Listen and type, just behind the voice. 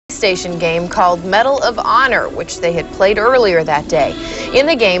PlayStation game called Medal of Honor, which they had played earlier that day. In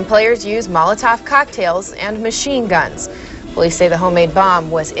the game, players use Molotov cocktails and machine guns. Police say the homemade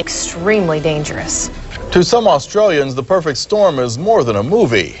bomb was extremely dangerous. To some Australians, the perfect storm is more than a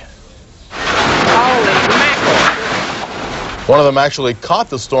movie. One of them actually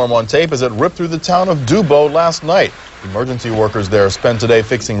caught the storm on tape as it ripped through the town of Dubbo last night. Emergency workers there spent today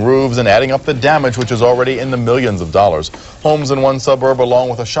fixing roofs and adding up the damage, which is already in the millions of dollars. Homes in one suburb,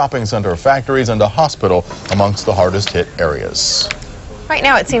 along with a shopping center, factories, and a hospital amongst the hardest hit areas. Right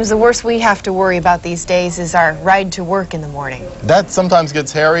now, it seems the worst we have to worry about these days is our ride to work in the morning. That sometimes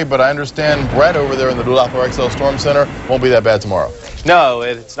gets hairy, but I understand Brett over there in the Doppler XL Storm Center won't be that bad tomorrow. No,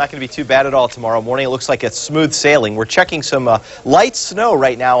 it's not going to be too bad at all tomorrow morning. It looks like it's smooth sailing. We're checking some light snow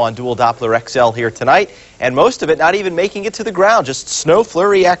right now on Dual Doppler XL here tonight, and most of it not even making it to the ground, just snow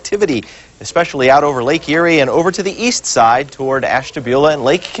flurry activity, especially out over Lake Erie and over to the east side toward Ashtabula and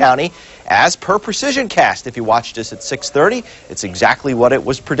Lake County. As per Precision Cast, if you watched us at 6:30, it's exactly what it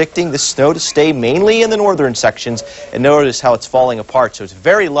was predicting, the snow to stay mainly in the northern sections, and notice how it's falling apart. So it's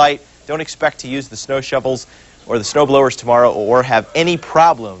very light. Don't expect to use the snow shovels or the snow blowers tomorrow or have any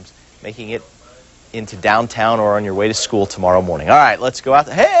problems making it into downtown or on your way to school tomorrow morning. All right, let's go out.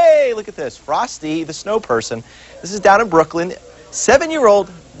 Hey, look at this. Frosty, the snow person. This is down in Brooklyn. 7-year-old,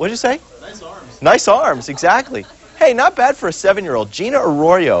 what did you say? Nice arms. Nice arms, exactly. Hey, not bad for a 7-year-old. Gina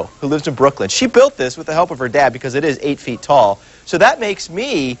Arroyo, who lives in Brooklyn. She built this with the help of her dad because it is 8 feet tall. So that makes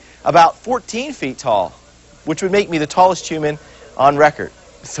me about 14 feet tall, which would make me the tallest human on record.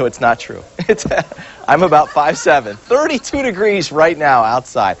 So it's not true. I'm about 5'7", 32 degrees right now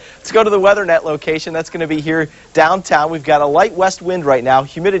outside. Let's go to the WeatherNet location. That's going to be here downtown. We've got a light west wind right now,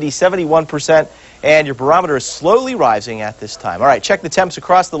 humidity 71%, and your barometer is slowly rising at this time. All right, check the temps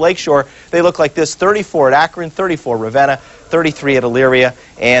across the lakeshore. They look like this: 34 at Akron, 34 Ravenna, 33 at Elyria,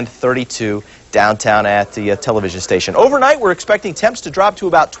 and 32 downtown at the television station. Overnight, we're expecting temps to drop to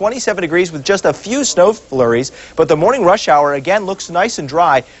about 27 degrees with just a few snow flurries, but the morning rush hour again looks nice and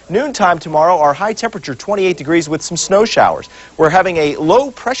dry. Noontime tomorrow, our high temperature 28 degrees with some snow showers. We're having a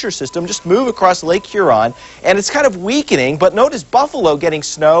low pressure system just move across Lake Huron, and it's kind of weakening, but notice Buffalo getting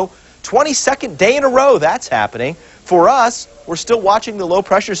snow 22nd day in a row. That's happening. For us, we're still watching the low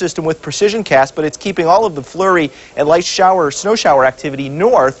pressure system with Precision Cast, but it's keeping all of the flurry and light snow shower activity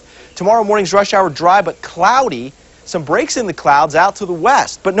north. Tomorrow morning's rush hour dry but cloudy. Some breaks in the clouds out to the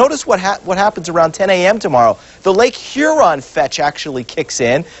west. But notice what happens around 10 a.m. tomorrow. The Lake Huron fetch actually kicks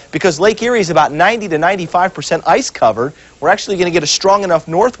in because Lake Erie is about 90 to 95% ice covered. We're actually going to get a strong enough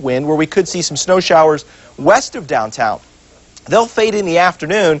north wind where we could see some snow showers west of downtown. They'll fade in the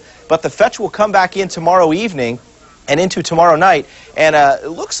afternoon, but the fetch will come back in tomorrow evening and into tomorrow night, and it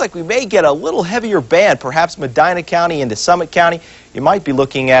looks like we may get a little heavier band, perhaps Medina County into Summit County. You might be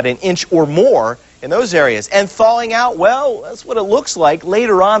looking at an inch or more in those areas. And thawing out, well, that's what it looks like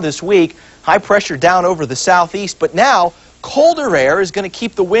later on this week. High pressure down over the southeast, but now colder air is going to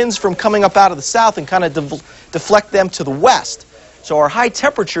keep the winds from coming up out of the south and kind of deflect them to the west. So our high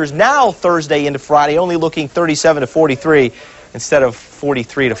temperatures now Thursday into Friday only looking 37 to 43 instead of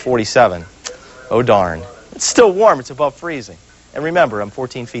 43 to 47. Oh darn. It's still warm. It's above freezing. And remember, I'm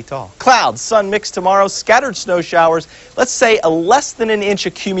 14 feet tall. Clouds, sun mix tomorrow, scattered snow showers. Let's say a less than an inch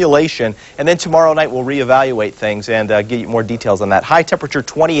accumulation. And then tomorrow night we'll reevaluate things and give you more details on that. High temperature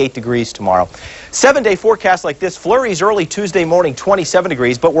 28 degrees tomorrow. 7-day forecast like this. Flurries early Tuesday morning, 27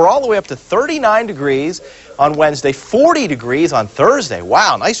 degrees. But we're all the way up to 39 degrees on Wednesday, 40 degrees on Thursday.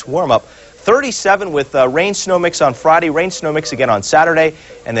 Wow, nice warm up. 37 with rain snow mix on Friday, rain snow mix again on Saturday,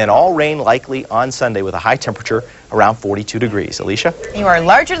 and then all rain likely on Sunday with a high temperature around 42 degrees. Alicia? You are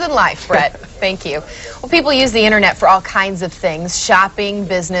larger than life, Brett. Thank you. Well, people use the internet for all kinds of things: shopping,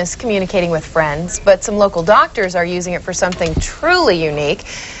 business, communicating with friends. But some local doctors are using it for something truly unique.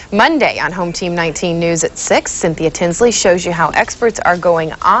 Monday on Home Team 19 News at 6, Cynthia Tinsley shows you how experts are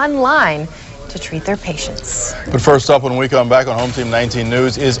going online to treat their patients. But first up, when we come back on Home Team 19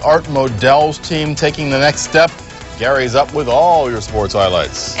 News, is Art Modell's team taking the next step? Gary's up with all your sports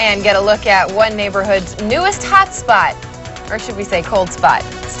highlights. And get a look at one neighborhood's newest hot spot, or should we say cold spot.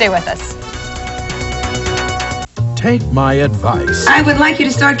 Stay with us. Take my advice. I would like you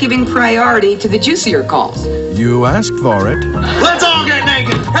to start giving priority to the juicier calls. You asked for it. Let's all get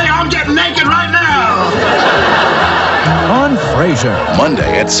naked. Hey, I'm getting naked right now. On Frasier.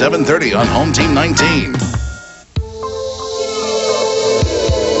 Monday at 7:30 on Home Team 19.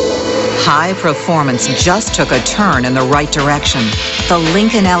 High performance just took a turn in the right direction. The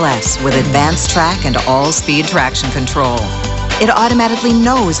Lincoln LS with advanced track and all-speed traction control. It automatically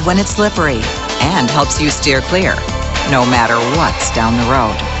knows when it's slippery and helps you steer clear, no matter what's down the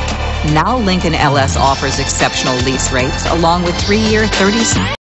road. Now Lincoln LS offers exceptional lease rates along with 3-year 30